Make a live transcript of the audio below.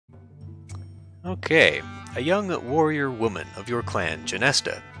Okay. A young warrior woman of your clan,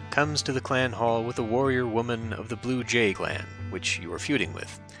 Janesta, comes to the clan hall with a warrior woman of the Blue Jay clan, which you are feuding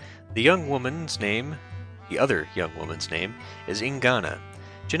with. The other young woman's name, is Ingana.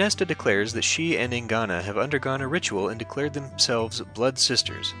 Janesta declares that she and Ingana have undergone a ritual and declared themselves blood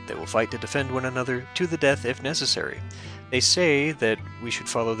sisters. They will fight to defend one another to the death if necessary. They say that we should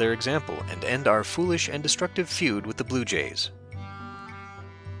follow their example and end our foolish and destructive feud with the Blue Jays.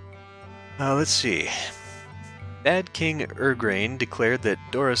 Let's see. Bad King Ergrain declared that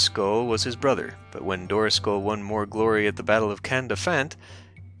Doraskull was his brother, but when Doraskull won more glory at the Battle of Candafant,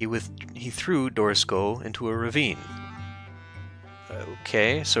 he threw Doraskull into a ravine.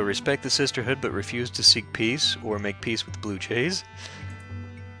 Okay, so respect the sisterhood but refuse to seek peace or make peace with the Blue Jays.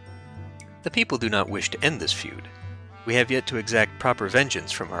 The people do not wish to end this feud. We have yet to exact proper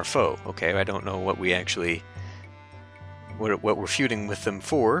vengeance from our foe. Okay, I don't know what we're feuding with them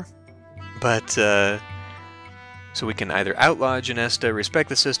for, but so we can either outlaw Janesta, respect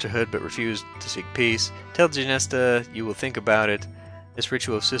the sisterhood but refuse to seek peace, tell Janesta you will think about it. This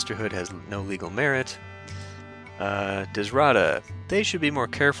ritual of sisterhood has no legal merit. Desrata, they should be more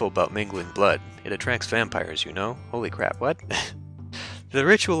careful about mingling blood. It attracts vampires, you know. Holy crap, what? The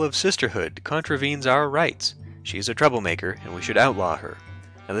ritual of sisterhood contravenes our rights. She's a troublemaker, and we should outlaw her.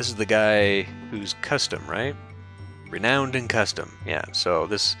 Now this is the guy who's custom, right? Renowned in custom. Yeah, so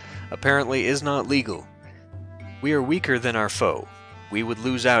this apparently is not legal. We are weaker than our foe. We would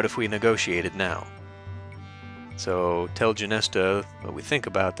lose out if we negotiated now. So tell Janesta what we think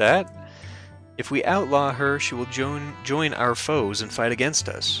about that. If we outlaw her, she will join our foes and fight against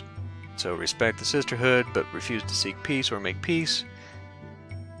us. So respect the sisterhood, but refuse to seek peace or make peace.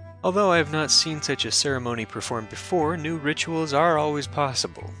 Although I have not seen such a ceremony performed before, new rituals are always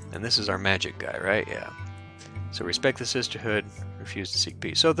possible. And this is our magic guy, right? Yeah. So respect the sisterhood, refuse to seek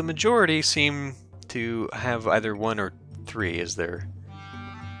peace. So the majority seem to have either 1 or 3 as their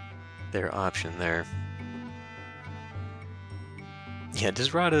option there. Yeah,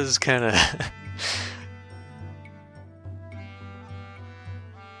 Desrata's kind of...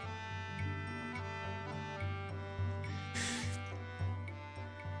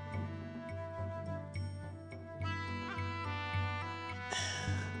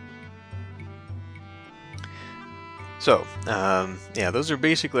 So, yeah, those are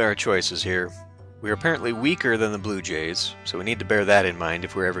basically our choices here. We're apparently weaker than the Blue Jays, so we need to bear that in mind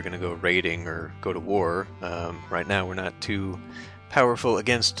if we're ever going to go raiding or go to war. Right now we're not too powerful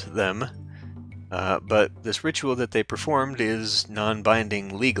against them, but this ritual that they performed is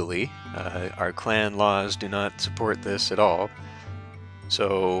non-binding legally. Our clan laws do not support this at all,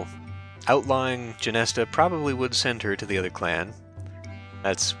 so outlawing Janesta probably would send her to the other clan.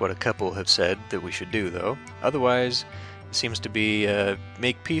 That's what a couple have said that we should do, though. Otherwise, it seems to be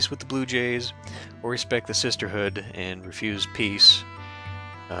make peace with the Blue Jays, or respect the sisterhood and refuse peace.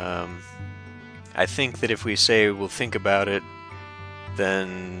 I think that if we say we'll think about it,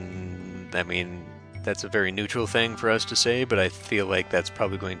 then, I mean, that's a very neutral thing for us to say, but I feel like that's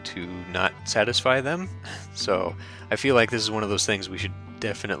probably going to not satisfy them. So I feel like this is one of those things we should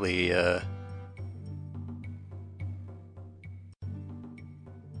definitely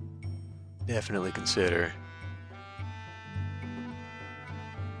consider.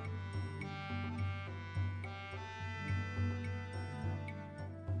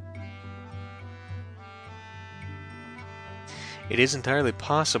 It is entirely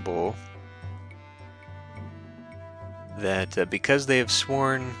possible that because they have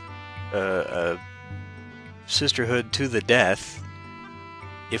sworn a sisterhood to the death,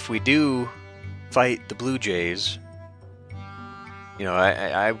 if we do fight the Blue Jays, you know,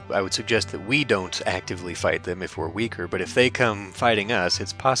 I would suggest that we don't actively fight them if we're weaker, but if they come fighting us,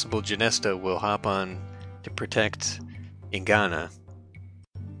 it's possible Janesta will hop on to protect Ingana.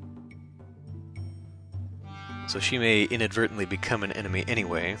 So she may inadvertently become an enemy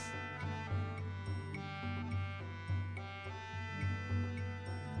anyway.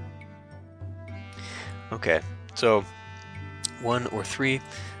 Okay, so 1 or 3.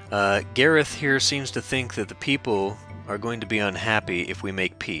 Gareth here seems to think that the people are going to be unhappy if we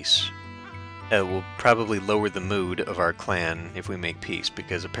make peace. Will probably lower the mood of our clan if we make peace,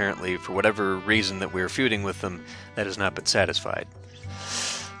 because apparently for whatever reason that we're feuding with them, that has not been satisfied.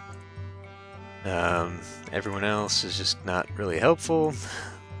 Everyone else is just not really helpful.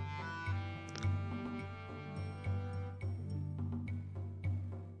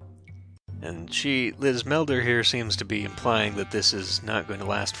 And Liz Melder here seems to be implying that this is not going to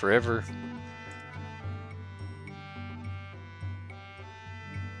last forever.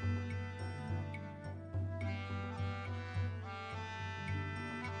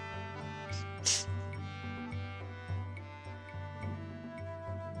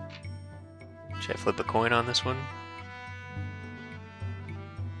 Should I flip a coin on this one?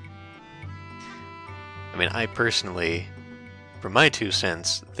 I mean, I personally, for my 2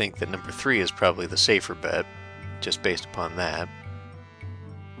 cents, think that number 3 is probably the safer bet, just based upon that.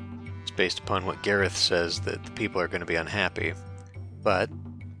 It's based upon what Gareth says, that the people are going to be unhappy. But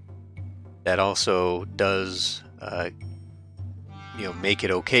that also does, make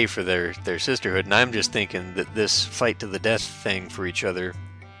it okay for their sisterhood. And I'm just thinking that this fight to the death thing for each other,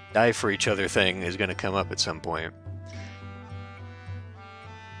 die for each other thing, is going to come up at some point.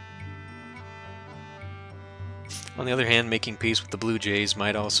 On the other hand, making peace with the Blue Jays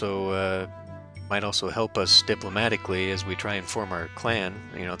might also help us diplomatically as we try and form our clan.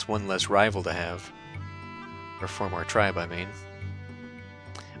 It's one less rival to have, or form our tribe, I mean.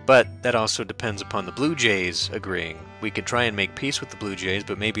 But that also depends upon the Blue Jays agreeing. We could try and make peace with the Blue Jays,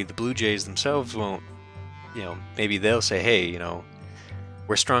 but maybe the Blue Jays themselves won't, maybe they'll say, hey,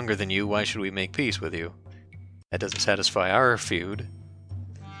 we're stronger than you, why should we make peace with you? That doesn't satisfy our feud.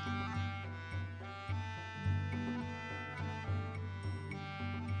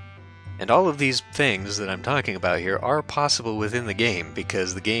 And all of these things that I'm talking about here are possible within the game,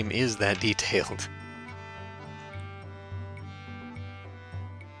 because the game is that detailed.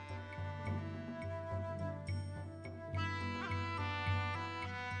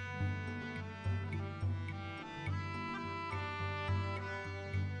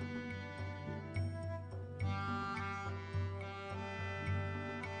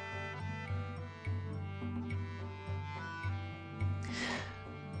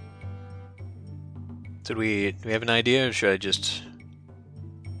 Do we have an idea, or should I just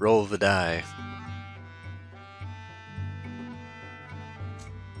roll the die?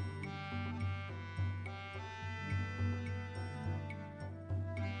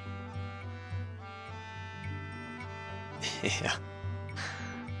 Yeah.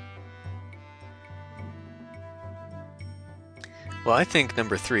 Well, I think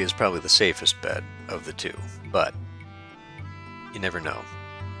number 3 is probably the safest bet of the 2, but you never know.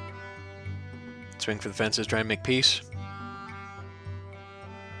 Swing for the fences, try and make peace.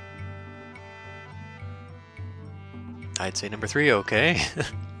 I'd say number 3, okay.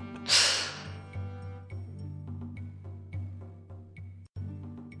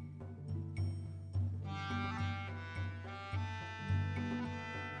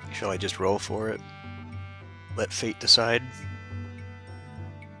 Shall I just roll for it? Let fate decide?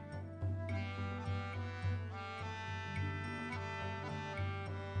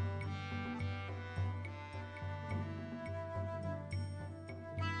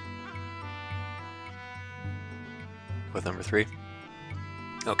 With number 3?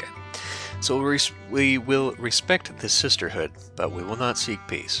 Okay. So we will respect the sisterhood, but we will not seek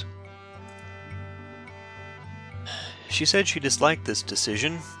peace. She said she disliked this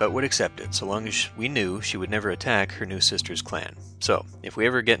decision, but would accept it, so long as we knew she would never attack her new sister's clan. So, if we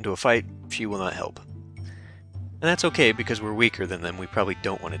ever get into a fight, she will not help. And that's okay, because we're weaker than them, we probably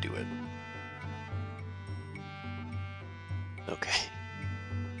don't want to do it. Okay.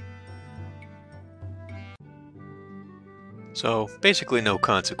 So, basically no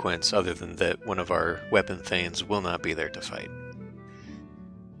consequence other than that one of our weapon thanes will not be there to fight.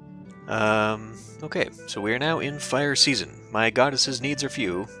 Okay, so we are now in fire season. My goddess's needs are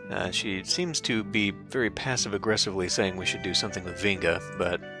few. She seems to be very passive-aggressively saying we should do something with Vinga,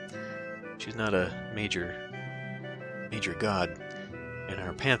 but she's not a major god in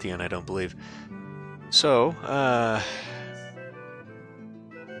our pantheon, I don't believe. So,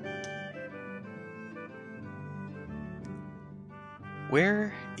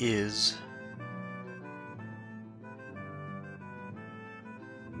 where is...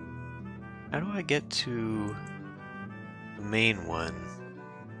 How do I get to the main one?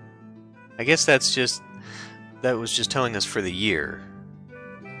 I guess that was just telling us for the year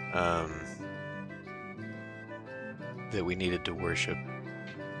that we needed to worship.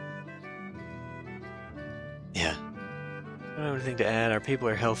 Yeah. I don't have anything to add. Our people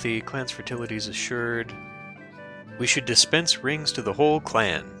are healthy. Clan's fertility is assured. We should dispense rings to the whole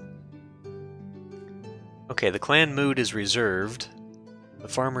clan. Okay, the clan mood is reserved. The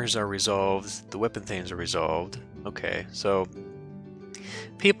farmers are resolved. The weapon thanes are resolved. Okay, so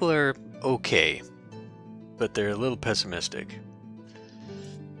people are okay, but they're a little pessimistic.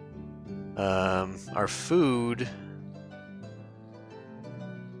 Our food...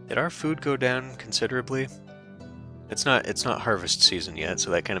 Did our food go down considerably? It's not harvest season yet, so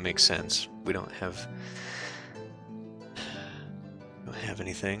that kind of makes sense. We don't have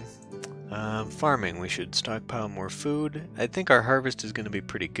anything. Farming, we should stockpile more food. I think our harvest is going to be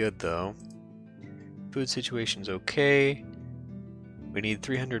pretty good, though. Food situation's okay. We need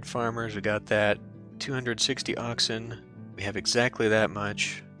 300 farmers, we got that. 260 oxen, we have exactly that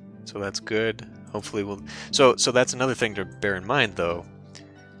much, so that's good. Hopefully we'll... So that's another thing to bear in mind, though.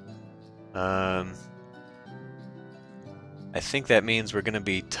 I think that means we're going to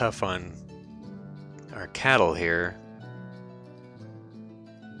be tough on our cattle here.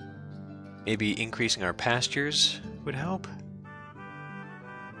 Maybe increasing our pastures would help?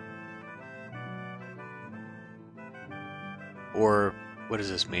 Or what does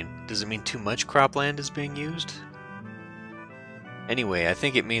this mean? Does it mean too much cropland is being used? Anyway, I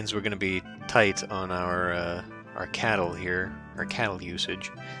think it means we're going to be tight on our cattle here, our cattle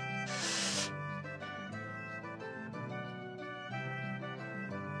usage.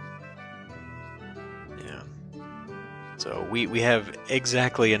 Yeah. So we have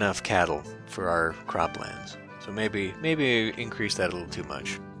exactly enough cattle for our croplands. So maybe increase that a little too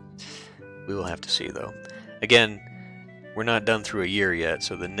much. We will have to see, though. Again, we're not done through a year yet,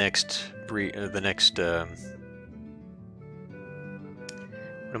 so the next what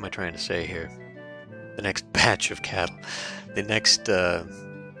am I trying to say here? The next batch of cattle, the next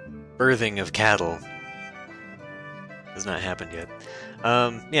birthing of cattle has not happened yet.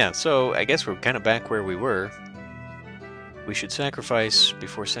 Yeah, so I guess we're kind of back where we were. We should sacrifice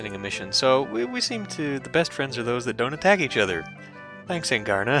before sending a mission. So we seem to... The best friends are those that don't attack each other. Thanks,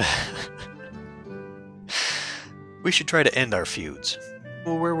 Angarna. We should try to end our feuds.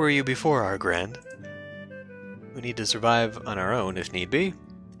 Well, where were you before, our grand? We need to survive on our own, if need be.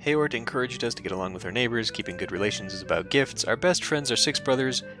 Hayward encouraged us to get along with our neighbors. Keeping good relations is about gifts. Our best friends are 6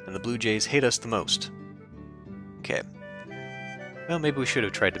 brothers, and the Blue Jays hate us the most. Okay. Well, maybe we should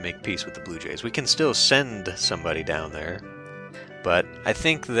have tried to make peace with the Blue Jays. We can still send somebody down there. But I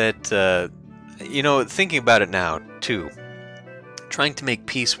think that, you know, thinking about it now, too, trying to make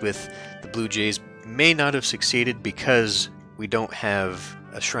peace with the Blue Jays may not have succeeded because we don't have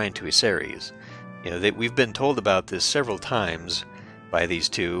a shrine to Iseres. You know, we've been told about this several times by these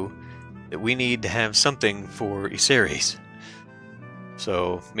two, that we need to have something for Iseres.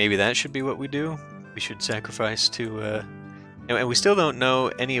 So maybe that should be what we do. We should sacrifice to... And we still don't know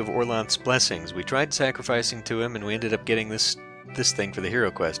any of Orlanth's blessings. We tried sacrificing to him, and we ended up getting this thing for the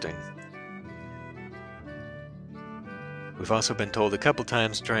hero questing. We've also been told a couple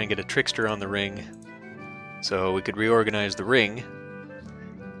times to try and get a trickster on the ring, so we could reorganize the ring.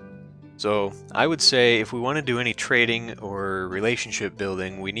 So I would say if we want to do any trading or relationship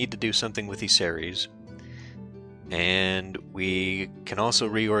building, we need to do something with Iseres. And we can also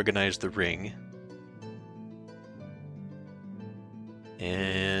reorganize the ring.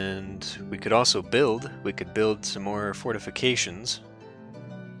 And we could also build. We could build some more fortifications.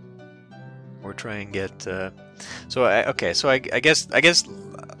 Or try and get... Okay, so I guess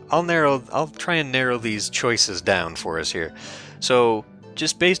I'll try and narrow these choices down for us here. So,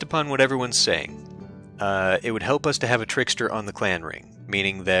 just based upon what everyone's saying, it would help us to have a trickster on the clan ring,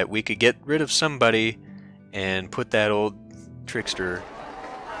 meaning that we could get rid of somebody and put that old trickster...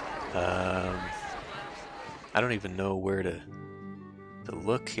 I don't even know where to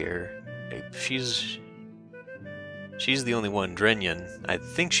look here. She's the only one, Drenyan. I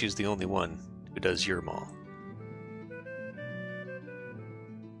think she's the only one who does Yermal.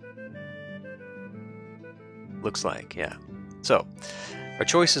 Looks like, yeah. So, our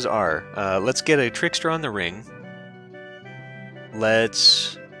choices are, let's get a trickster on the ring.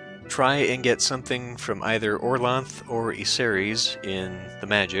 Let's try and get something from either Orlanth or Iseres in the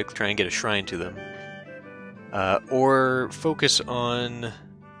magic, try and get a shrine to them. Or focus on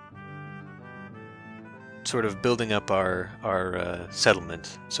sort of building up our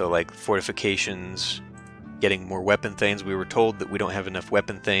settlement. So like fortifications, getting more weapon thanes. We were told that we don't have enough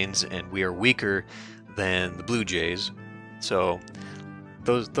weapon thanes and we are weaker than the Blue Jays. So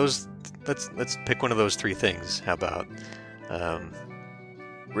let's pick one of those 3 things. How about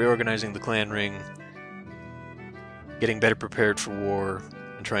reorganizing the clan ring, getting better prepared for war,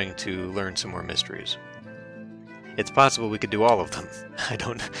 and trying to learn some more mysteries. It's possible we could do all of them. I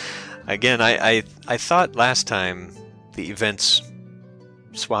don't... Again, I thought last time the events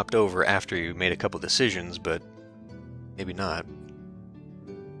swapped over after you made a couple decisions, but maybe not.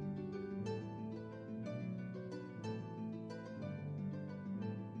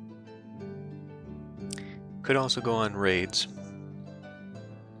 Could also go on raids.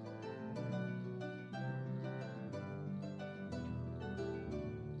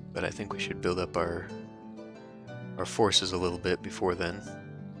 But I think we should build up our forces a little bit before then.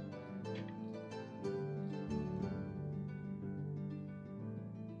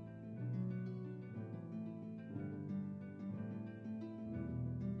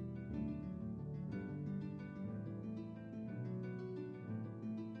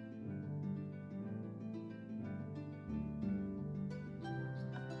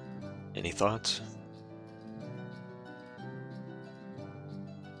 Any thoughts?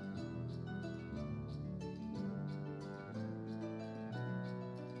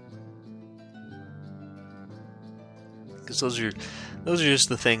 Because those are just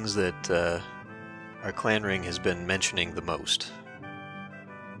the things that our clan ring has been mentioning the most.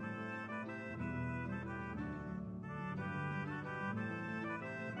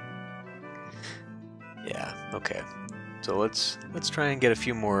 Yeah, okay. So let's try and get a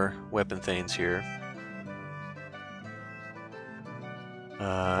few more weapon thanes here.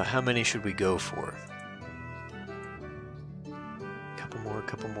 How many should we go for?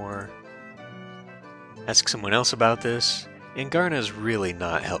 Couple more. Ask someone else about this. Ingarna's really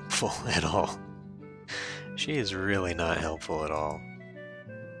not helpful at all. She is really not helpful at all.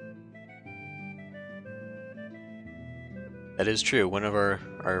 That is true. One of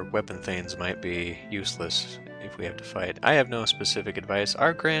our weapon thanes might be useless if we have to fight. I have no specific advice.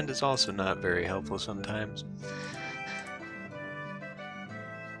 Our Grand is also not very helpful sometimes.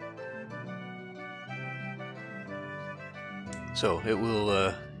 So it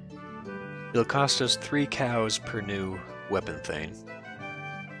will it'll cost us 3 cows per new weapon thane.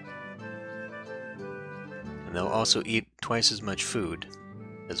 And they'll also eat twice as much food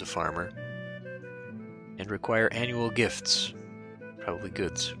as a farmer. And require annual gifts, probably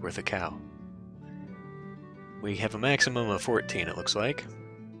goods worth a cow. We have a maximum of 14, it looks like.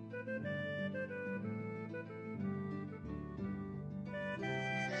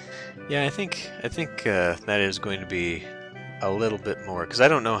 Yeah, I think that is going to be a little bit more, because I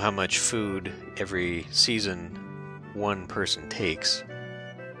don't know how much food every season one person takes.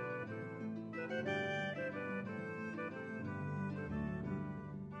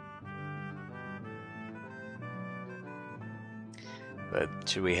 But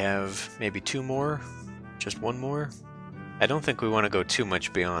should we have maybe 2 more? Just 1 more? I don't think we want to go too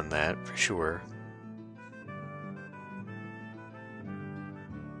much beyond that, for sure.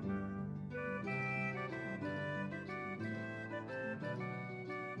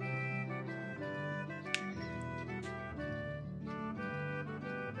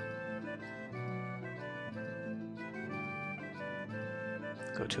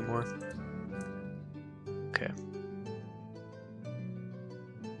 Go 2 more? Okay.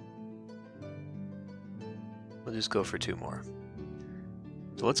 We'll just go for 2 more.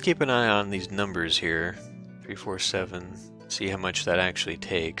 So let's keep an eye on these numbers here. 3, 4, 7. See how much that actually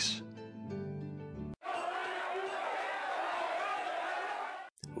takes.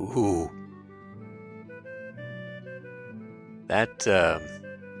 Ooh. That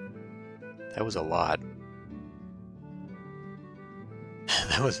was a lot.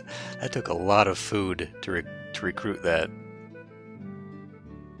 That took a lot of food to recruit that.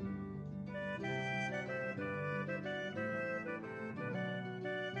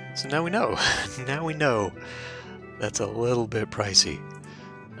 So now we know. Now we know. That's a little bit pricey.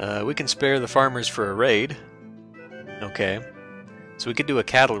 We can spare the farmers for a raid. Okay. So we could do a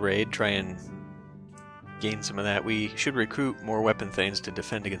cattle raid, try and gain some of that. We should recruit more weapon thanes to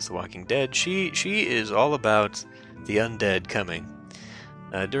defend against the Walking Dead. She is all about the undead coming.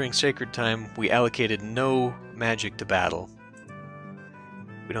 During Sacred Time, we allocated no magic to battle.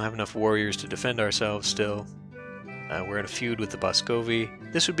 We don't have enough warriors to defend ourselves still. We're in a feud with the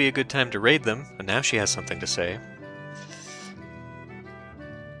Boscovi. This would be a good time to raid them, but now she has something to say.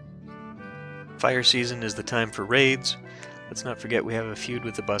 Fire season is the time for raids. Let's not forget we have a feud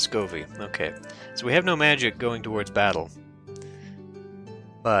with the Boscovi. Okay, so we have no magic going towards battle.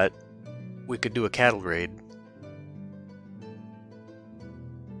 But we could do a cattle raid.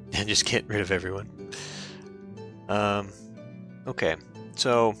 And just get rid of everyone. Okay,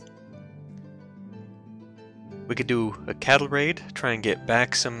 so we could do a cattle raid, try and get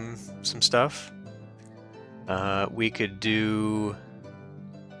back some stuff. We could do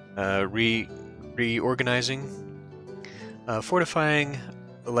reorganizing. Fortifying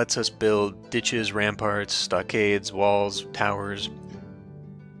lets us build ditches, ramparts, stockades, walls, towers.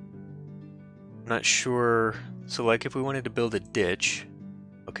 I'm not sure. So, like, if we wanted to build a ditch,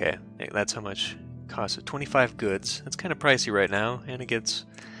 okay, that's how much it costs. 25 goods. That's kind of pricey right now, and it gets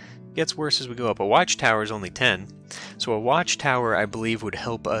worse as we go up. A watchtower is only 10, so a watchtower, I believe, would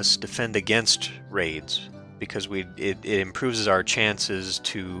help us defend against raids because it improves our chances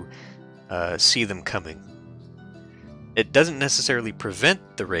to see them coming. It doesn't necessarily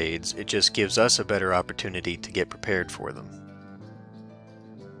prevent the raids, it just gives us a better opportunity to get prepared for them.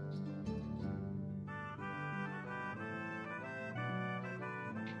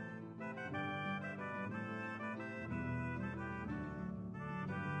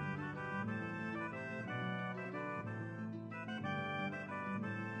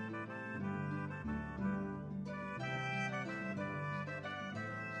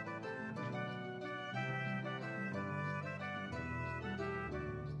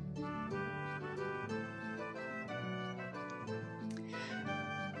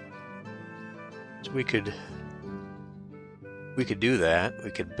 So we could do that.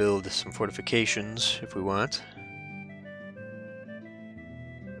 We could build some fortifications if we want.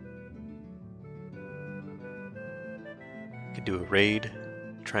 We could do a raid,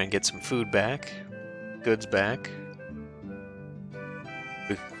 try and get some food back, goods back.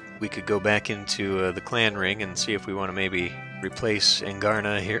 We could go back into the clan ring and see if we want to maybe replace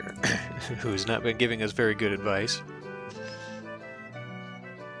Angarna here, who's not been giving us very good advice.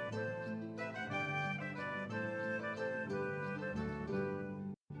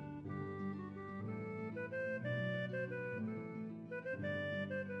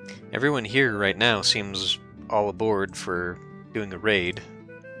 Everyone here right now seems all aboard for doing a raid.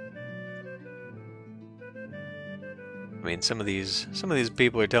 I mean, some of these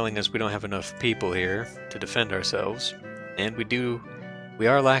people are telling us we don't have enough people here to defend ourselves, and we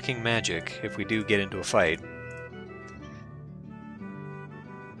are lacking magic if we do get into a fight.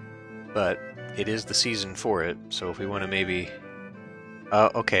 But it is the season for it, so if we want to maybe...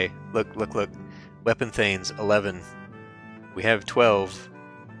 okay, look. Weapon Thanes, 11. We have 12,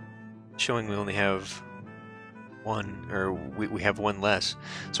 showing we only have one, or we have one less.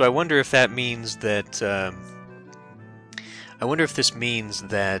 So I wonder if that means that... I wonder if this means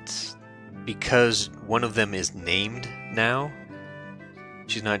that because one of them is named now,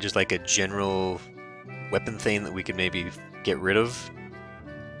 she's not just like a general weapon thing that we could maybe get rid of,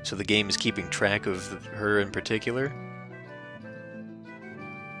 so the game is keeping track of her in particular.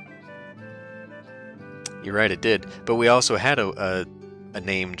 You're right, it did. But we also had a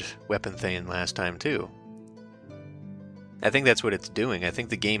named weapon thing last time too. I think that's what it's doing. I think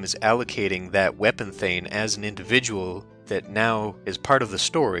the game is allocating that weapon thing as an individual that now is part of the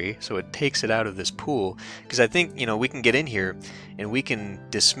story, so it takes it out of this pool. Because I think, you know, we can get in here and we can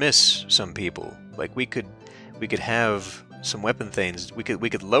dismiss some people. Like we could have some weapon things. We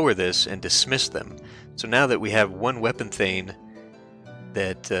could lower this and dismiss them. So now that we have one weapon thing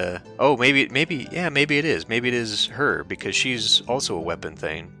that oh, maybe it is. Maybe it is her because she's also a weapon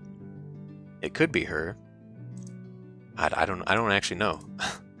thing. It could be her. I don't actually know.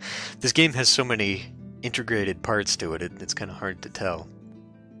 This game has so many integrated parts to it, it's kind of hard to tell.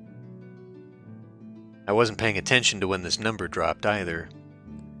 I wasn't paying attention to when this number dropped either.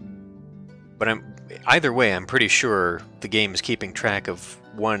 But either way, I'm pretty sure the game is keeping track of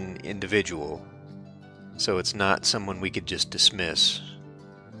one individual. So it's not someone we could just dismiss.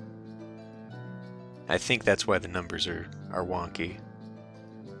 I think that's why the numbers are wonky.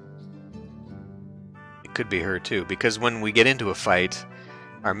 It could be her too, because when we get into a fight,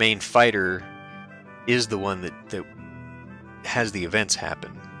 our main fighter is the one that has the events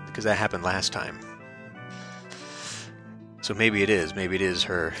happen, because that happened last time. So maybe it is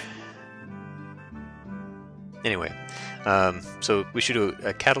her. Anyway, so we should do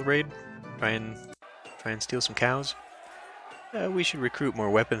a cattle raid, try and steal some cows. We should recruit more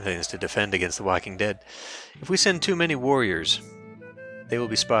weapon things to defend against the Walking Dead. If we send too many warriors, they will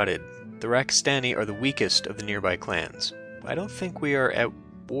be spotted. The Rakstani are the weakest of the nearby clans. I don't think we are at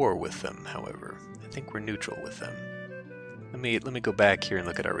war with them, however. I think we're neutral with them. Let me go back here and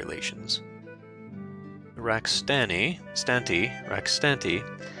look at our relations. The Rakstani,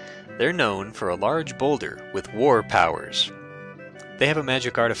 they're known for a large boulder with war powers. They have a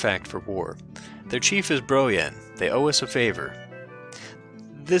magic artifact for war. Their chief is Broyen. They owe us a favor.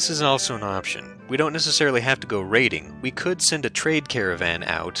 This is also an option. We don't necessarily have to go raiding. We could send a trade caravan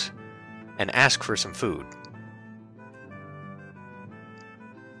out and ask for some food.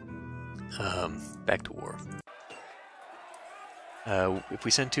 Back to war. If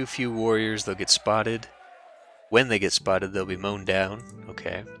we send too few warriors, they'll get spotted. When they get spotted, they'll be mown down.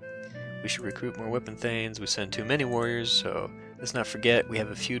 Okay. We should recruit more weapon thanes. We send too many warriors, so let's not forget we have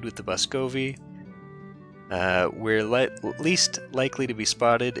a feud with the Boscovi. We're least likely to be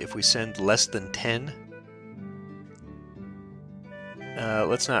spotted if we send less than 10.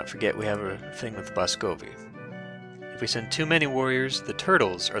 Let's not forget we have a thing with the Boscovi. If we send too many warriors, the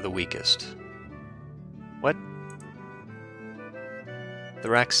turtles are the weakest. What? The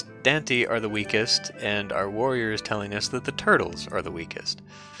Rakstanti are the weakest, and our warrior is telling us that the turtles are the weakest.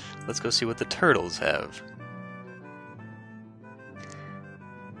 Let's go see what the turtles have.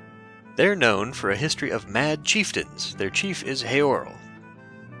 They're known for a history of mad chieftains. Their chief is Heorl.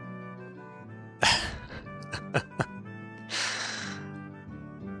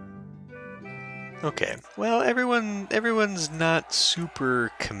 Okay, well, everyone's not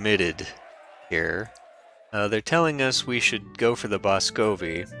super committed here. They're telling us we should go for the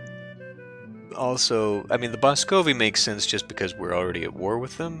Boscovi. Also, I mean, the Boscovi makes sense just because we're already at war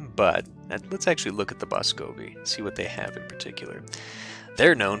with them, but let's actually look at the Boscovi, see what they have in particular.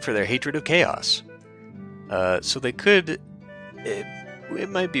 They're known for their hatred of chaos. So they could... It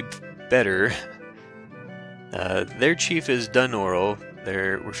might be better. Their chief is Dunoral.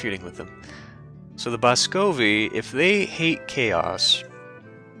 We're feuding with them. So the Boscovi, if they hate chaos,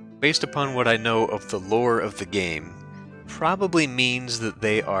 based upon what I know of the lore of the game, probably means that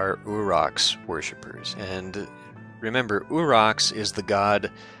they are Urox worshippers. And remember, Urox is the god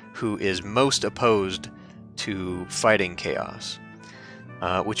who is most opposed to fighting chaos,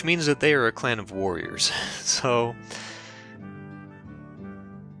 which means that they are a clan of warriors. So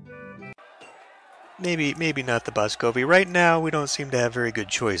maybe not the Boscovi. Right now, we don't seem to have very good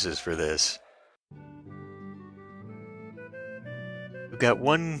choices for this. We've got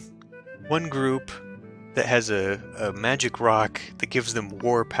one group that has a magic rock that gives them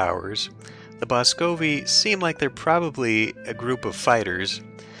war powers. The Boscovi seem like they're probably a group of fighters.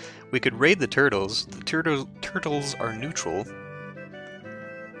 We could raid the turtles. The turtles are neutral.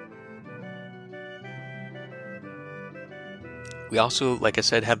 We also, like I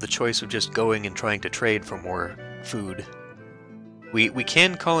said, have the choice of just going and trying to trade for more food. We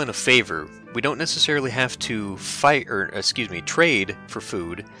can call in a favor. We don't necessarily have to fight, or excuse me, trade for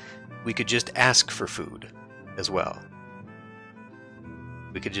food. We could just ask for food as well.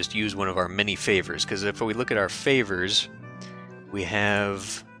 We could just use one of our many favors, because if we look at our favors, we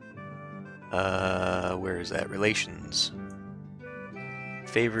have... where is that? Relations.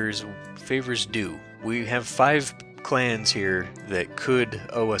 Favors due. We have 5 clans here that could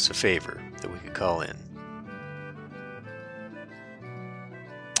owe us a favor that we could call in.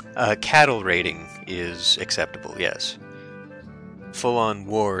 Cattle raiding is acceptable, yes. Full-on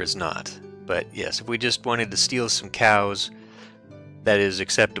war is not. But yes, if we just wanted to steal some cows, that is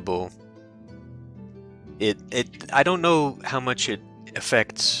acceptable. I don't know how much it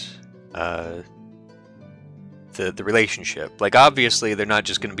affects the relationship. Like, obviously they're not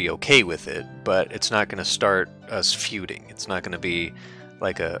just going to be okay with it, but it's not going to start us feuding. It's not going to be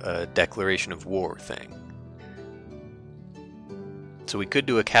like a declaration of war thing. So we could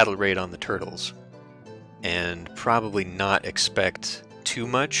do a cattle raid on the turtles, and probably not expect too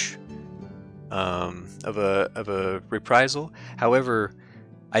much of a reprisal. However,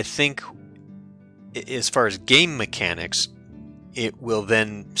 I think as far as game mechanics, it will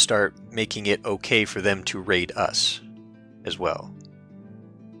then start making it okay for them to raid us as well.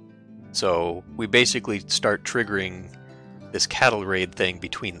 So we basically start triggering this cattle raid thing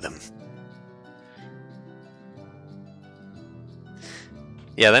between them.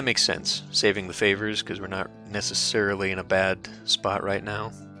 Yeah, that makes sense. Saving the favors, because we're not necessarily in a bad spot right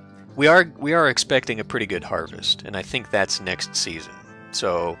now. We are expecting a pretty good harvest, and I think that's next season.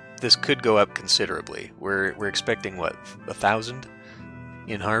 So this could go up considerably. We're expecting, what, 1,000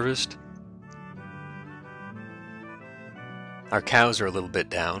 in harvest? Our cows are a little bit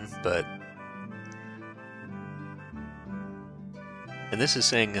down, but... And this is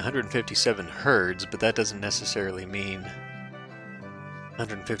saying 157 herds, but that doesn't necessarily mean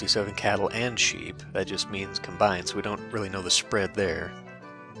 157 cattle and sheep. That just means combined, so we don't really know the spread there.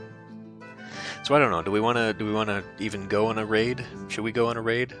 So I don't know. Do we want to even go on a raid? Should we go on a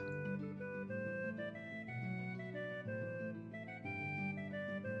raid?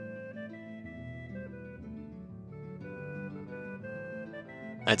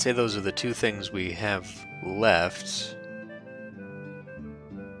 I'd say those are the 2 things we have left.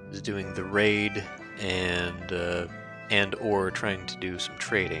 Is doing the raid and or trying to do some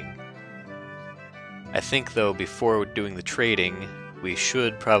trading. I think, though, before doing the trading, we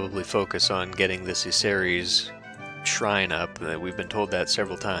should probably focus on getting this Iseri's shrine up. We've been told that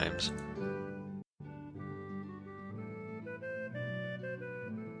several times.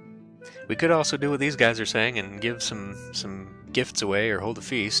 We could also do what these guys are saying and give some gifts away or hold a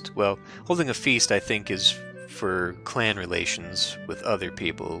feast. Well, holding a feast, I think, is for clan relations with other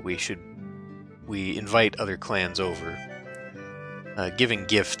people. We invite other clans over. Giving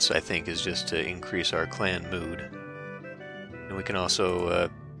gifts, I think, is just to increase our clan mood. And we can also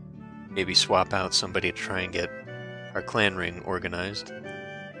maybe swap out somebody to try and get our clan ring organized.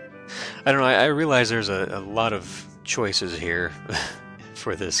 I don't know, I realize there's a lot of choices here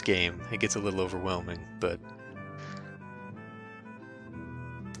for this game. It gets a little overwhelming, but...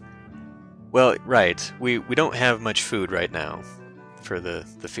 Well, right, we don't have much food right now for the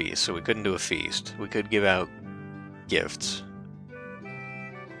feast, so we couldn't do a feast. We could give out gifts.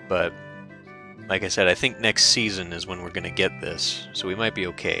 But, like I said, I think next season is when we're going to get this, so we might be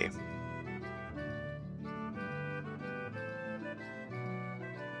okay.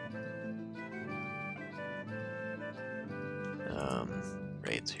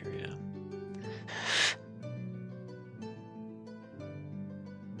 Raids here, yeah.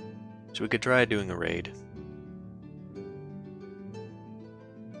 So we could try doing a raid.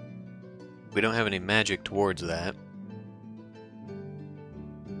 We don't have any magic towards that.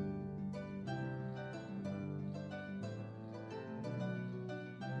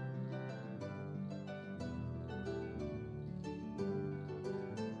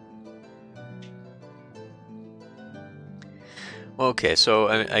 Okay, so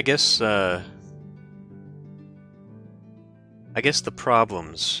I guess the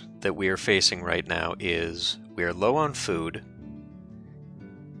problems that we are facing right now is we are low on food.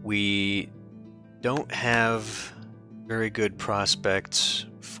 We don't have very good prospects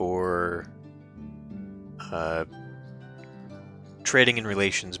for trading in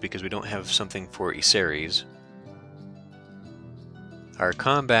relations because we don't have something for Iseries. Our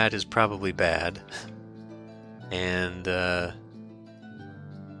combat is probably bad, and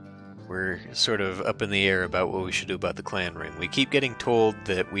we're sort of up in the air about what we should do about the clan ring. We keep getting told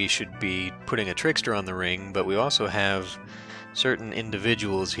that we should be putting a trickster on the ring, but we also have certain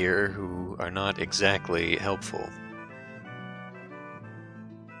individuals here who are not exactly helpful.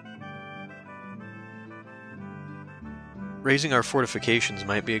 Raising our fortifications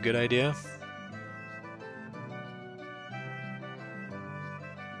might be a good idea.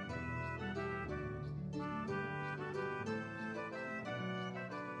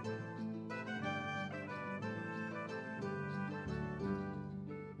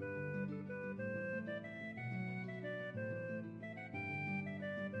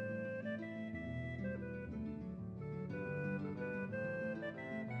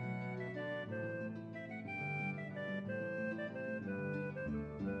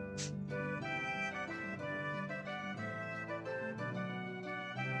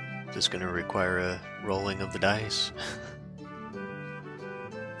 Just going to require a rolling of the dice.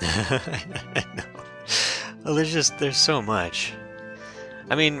 I know. Well, there's so much.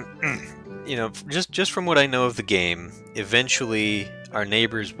 I mean, you know, just from what I know of the game, eventually our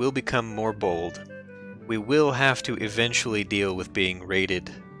neighbors will become more bold. We will have to eventually deal with being raided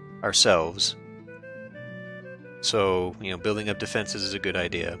ourselves. So, you know, building up defenses is a good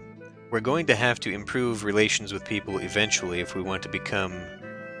idea. We're going to have to improve relations with people eventually if we want to become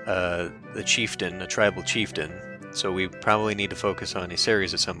the chieftain, a tribal chieftain, so we probably need to focus on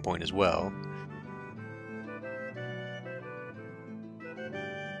Iseries at some point as well.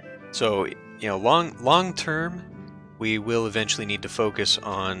 So, you know, long term, we will eventually need to focus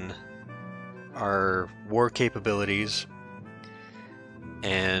on our war capabilities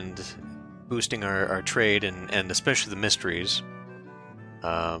and boosting our trade and especially the mysteries.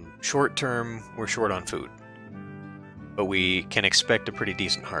 Short term, we're short on food, but we can expect a pretty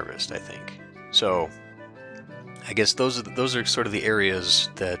decent harvest, I think. So, I guess those are sort of the areas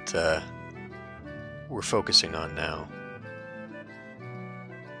that we're focusing on now.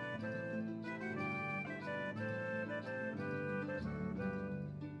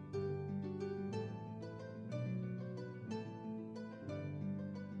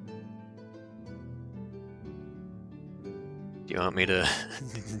 Do you want me to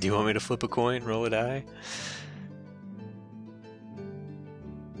do you want me to flip a coin, roll a die?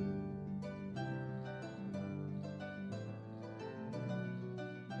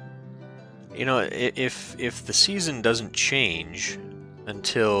 You know, if the season doesn't change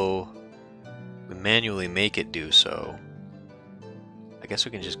until we manually make it do so, I guess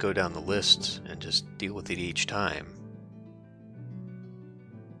we can just go down the list and just deal with it each time.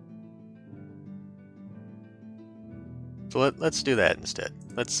 So let's do that instead.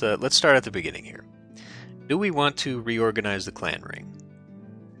 Let's start at the beginning here. Do we want to reorganize the clan ring?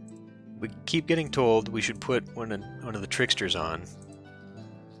 We keep getting told we should put one of the tricksters on.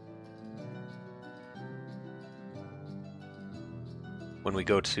 When we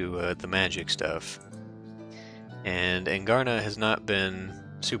go to the magic stuff, and Angarna has not been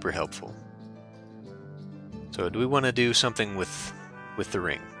super helpful. So do we want to do something with the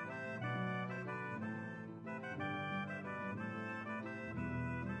ring?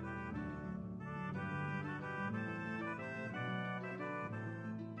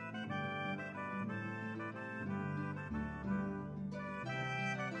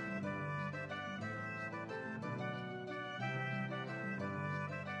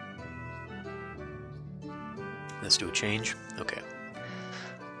 Let's do a change. Okay.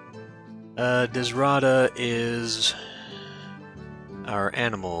 Desrada is our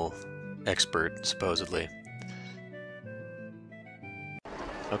animal expert, supposedly.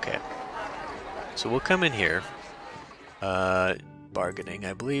 Okay. So we'll come in here. Bargaining,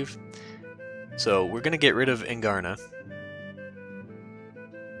 I believe. So we're going to get rid of Angarna.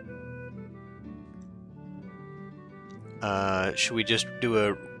 Should we just do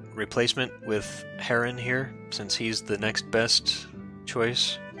a replacement with Heron here, since he's the next best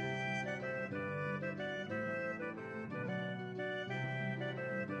choice?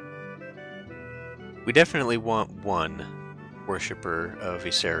 We definitely want one worshipper of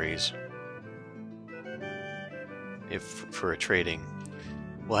Viserys if for a trading.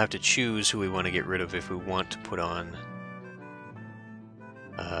 We'll have to choose who we want to get rid of if we want to put on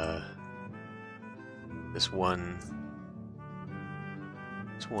this one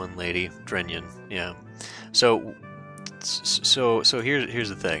lady, Drenyan. Yeah. So here's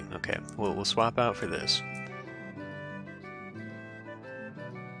the thing. Okay, we'll swap out for this.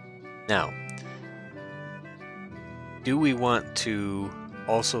 Now, do we want to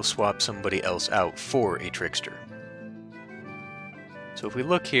also swap somebody else out for a trickster? So if we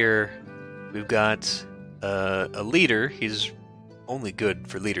look here, we've got a leader. He's only good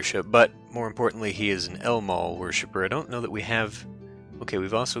for leadership, but more importantly, he is an Elmal worshipper. I don't know that we have... Okay,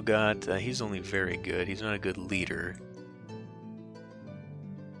 we've also got... he's only very good. He's not a good leader.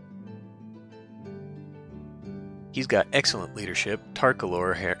 He's got excellent leadership.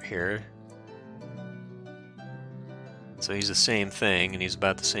 Tarkalor here. So he's the same thing, and he's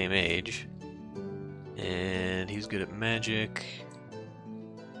about the same age. And he's good at magic.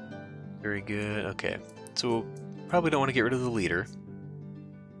 Very good. Okay, so probably don't want to get rid of the leader.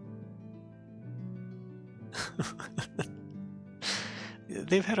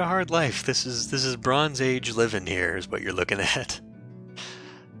 They've had a hard life. This is Bronze Age living here, is what you're looking at.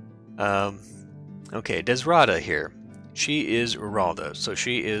 Okay, Desrada here. She is Uralda, so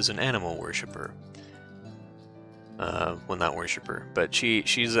she is an animal worshipper. Well, not worshipper, but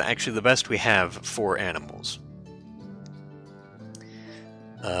she's actually the best we have for animals.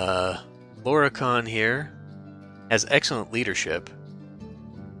 Loricon here has excellent leadership,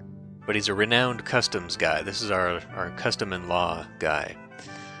 but he's a renowned customs guy. This is our custom and law guy.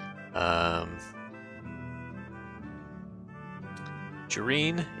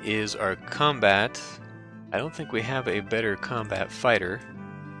 Jareen is our combat. I don't think we have a better combat fighter.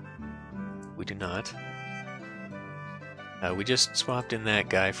 We do not. We just swapped in that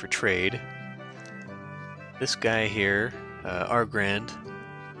guy for trade. This guy here, Argrand,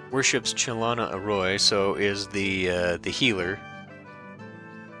 worships Chelana Arroy, so is the healer.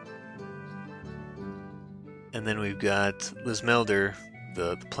 And then we've got Lismelder,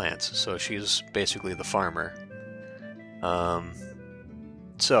 the plants, so she's basically the farmer.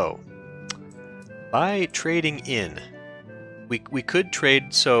 So, by trading in, we could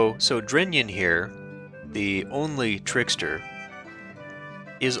trade, so Drenyan here, the only trickster,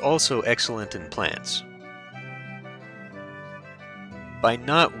 is also excellent in plants. By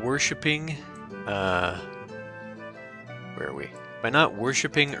not worshipping, where are we? By not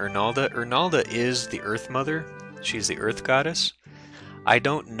worshipping Ernalda is the Earth Mother. She's the Earth Goddess. I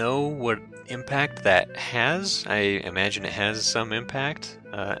don't know what impact that has. I imagine it has some impact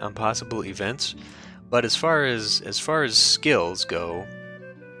on possible events. But as far as skills go,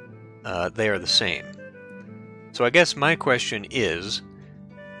 they are the same. So I guess my question is,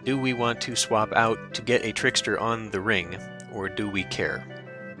 do we want to swap out to get a trickster on the ring, or do we care?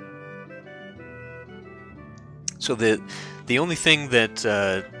 So the only thing that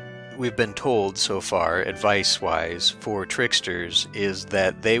we've been told so far, advice-wise, for tricksters is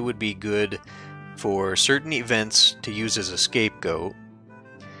that they would be good for certain events to use as a scapegoat,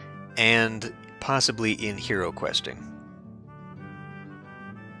 and possibly in hero questing.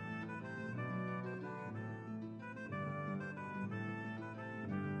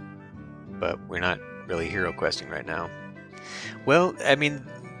 But we're not really hero questing right now. Well, I mean,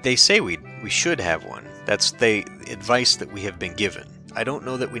 they say we should have one. That's the advice that we have been given. I don't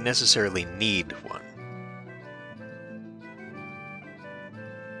know that we necessarily need one.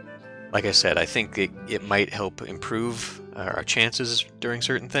 Like I said, I think it might help improve our chances during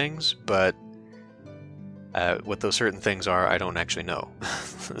certain things, but what those certain things are, I don't actually know.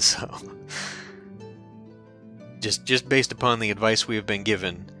 So, just based upon the advice we have been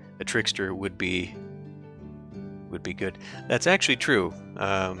given, a trickster would be good. That's actually true.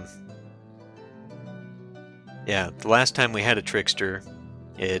 Yeah, the last time we had a trickster,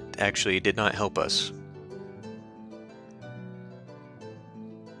 it actually did not help us.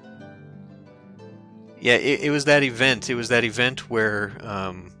 Yeah, it was that event. It was that event where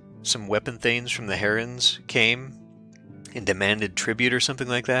some weapon thanes from the Herons came and demanded tribute or something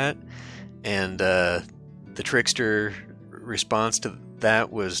like that, and the trickster response to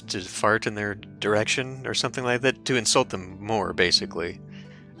that was to fart in their direction or something like that, to insult them more, basically.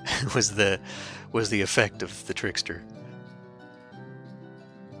 was the effect of the trickster.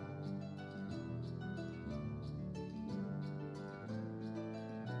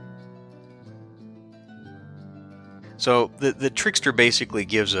 So the trickster basically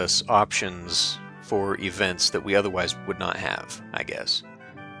gives us options for events that we otherwise would not have, I guess.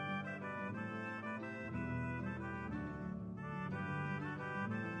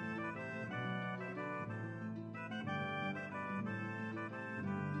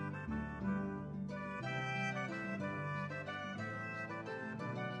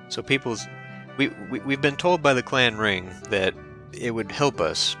 So we've been told by the clan ring that it would help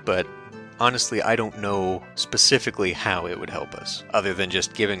us, but honestly, I don't know specifically how it would help us, other than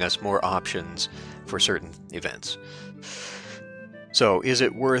just giving us more options for certain events. So, is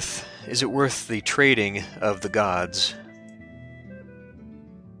it worth the trading of the gods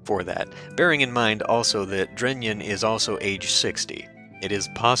for that? Bearing in mind also that Drenyan is also age 60. It is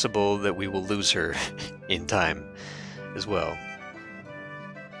possible that we will lose her in time as well.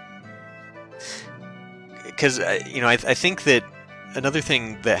 Because, I think that another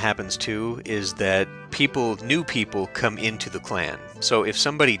thing that happens too is that new people come into the clan. So if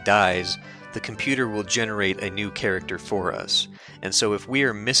somebody dies, the computer will generate a new character for us. And so if we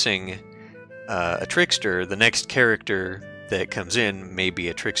are missing a trickster, the next character that comes in may be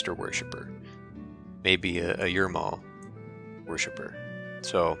a trickster worshiper. Maybe a Yurmal worshiper.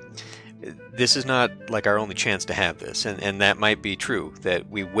 So this is not like our only chance to have this, and that might be true, that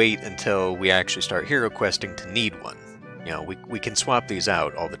we wait until we actually start hero questing to need one. We can swap these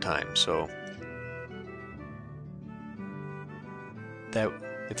out all the time, so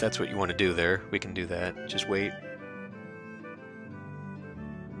if that's what you want to do there, we can do that. Just wait.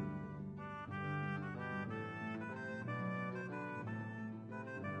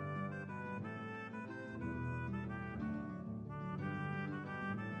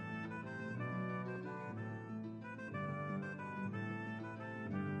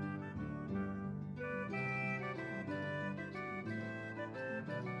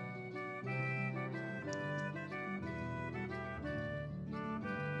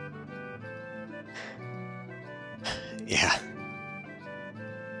 Yeah.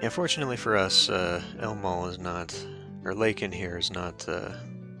 Yeah, fortunately for us, Elmal is not, or Lake in here is not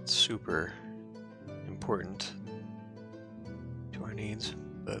super important to our needs.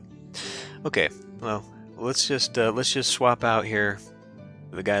 But okay, well, let's just swap out here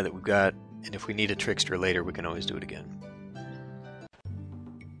the guy that we've got, and if we need a trickster later, we can always do it again.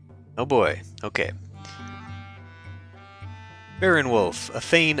 Oh boy, okay. Baron Wolf, a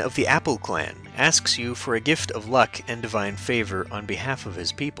Thane of the Apple Clan, asks you for a gift of luck and divine favor on behalf of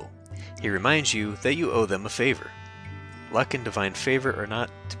his people. He reminds you that you owe them a favor. Luck and divine favor are not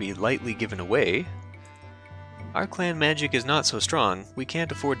to be lightly given away. Our clan magic is not so strong, we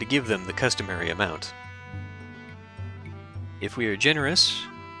can't afford to give them the customary amount. If we are generous,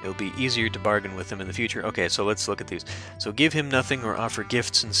 it'll be easier to bargain with them in the future. Okay, so let's look at these. So give him nothing or offer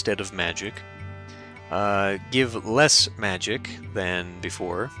gifts instead of magic. Give less magic than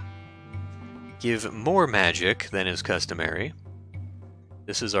before. Give more magic than is customary.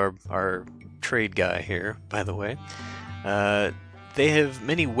 This is our trade guy here, by the way. They have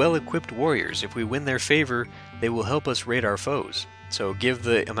many well-equipped warriors. If we win their favor, they will help us raid our foes. So give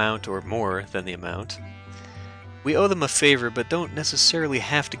the amount or more than the amount. We owe them a favor, but don't necessarily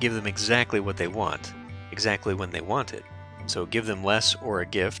have to give them exactly what they want, exactly when they want it. So give them less or a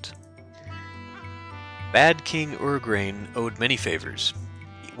gift. Bad King Urgrain owed many favors.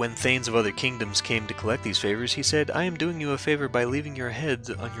 When Thanes of other kingdoms came to collect these favors, he said, "I am doing you a favor by leaving your heads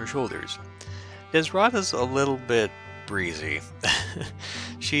on your shoulders." Desrata's a little bit breezy.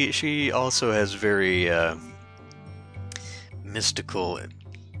 She also has very mystical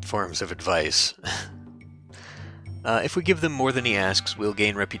forms of advice. If we give them more than he asks, we'll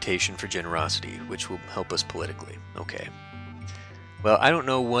gain reputation for generosity, which will help us politically. Okay. Well, I don't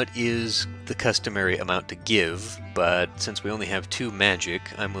know what is the customary amount to give, but since we only have 2 magic,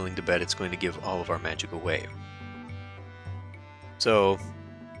 I'm willing to bet it's going to give all of our magic away. So,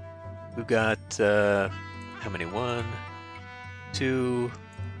 we've got, how many? 1, 2,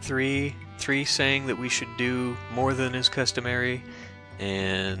 3. 3 saying that we should do more than is customary,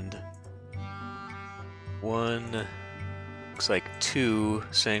 and 1, looks like 2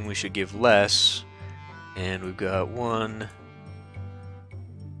 saying we should give less, and we've got 1,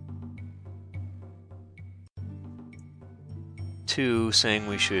 2 saying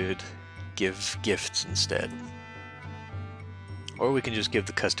we should give gifts instead. Or we can just give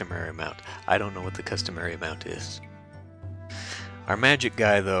the customary amount. I don't know what the customary amount is. Our magic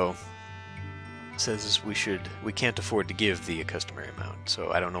guy, though, says we can't afford to give the customary amount,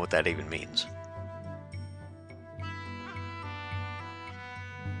 so I don't know what that even means.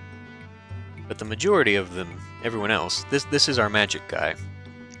 But the majority of them, everyone else, this is our magic guy,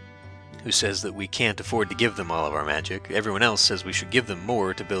 who says that we can't afford to give them all of our magic. Everyone else says we should give them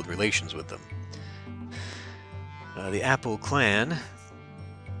more to build relations with them. The Apple Clan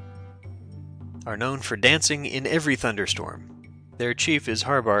are known for dancing in every thunderstorm. Their chief is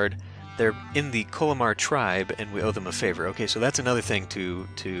Harbard, they're in the Colomar tribe, and we owe them a favor. Okay, so that's another thing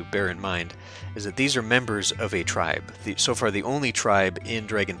to bear in mind, is that these are members of a tribe. So far, the only tribe in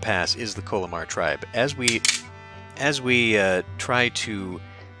Dragon Pass is the Colomar tribe. As we try to,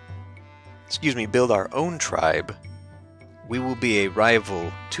 build our own tribe, we will be a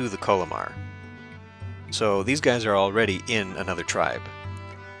rival to the Colomar. So these guys are already in another tribe.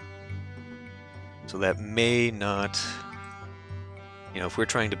 So that may not... if we're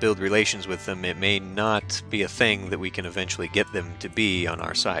trying to build relations with them, it may not be a thing that we can eventually get them to be on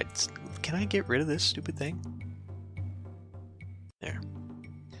our side. Can I get rid of this stupid thing? There.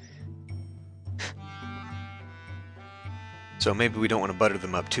 So maybe we don't want to butter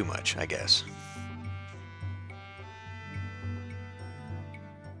them up too much, I guess.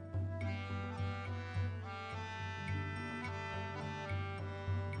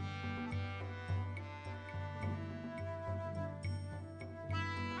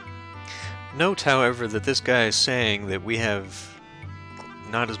 Note, however, that this guy is saying that we have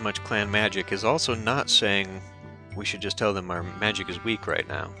not as much clan magic is also not saying we should just tell them our magic is weak right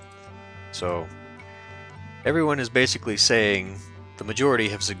now. So, everyone is basically saying, the majority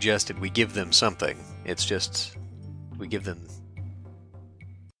have suggested we give them something. It's just, we give them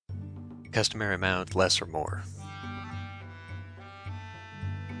customary amount, less or more.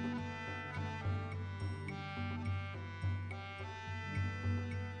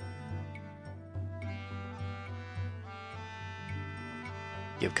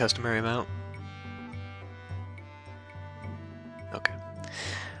 Give customary amount? Okay.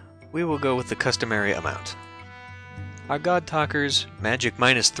 We will go with the customary amount. Our God Talkers, magic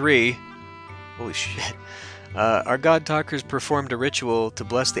 -3. Holy shit. Our God Talkers performed a ritual to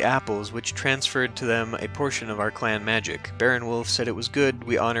bless the apples, which transferred to them a portion of our clan magic. Baron Wolf said it was good.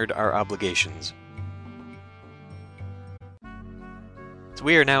 We honored our obligations. So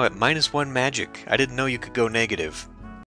we are now at -1 magic. I didn't know you could go negative.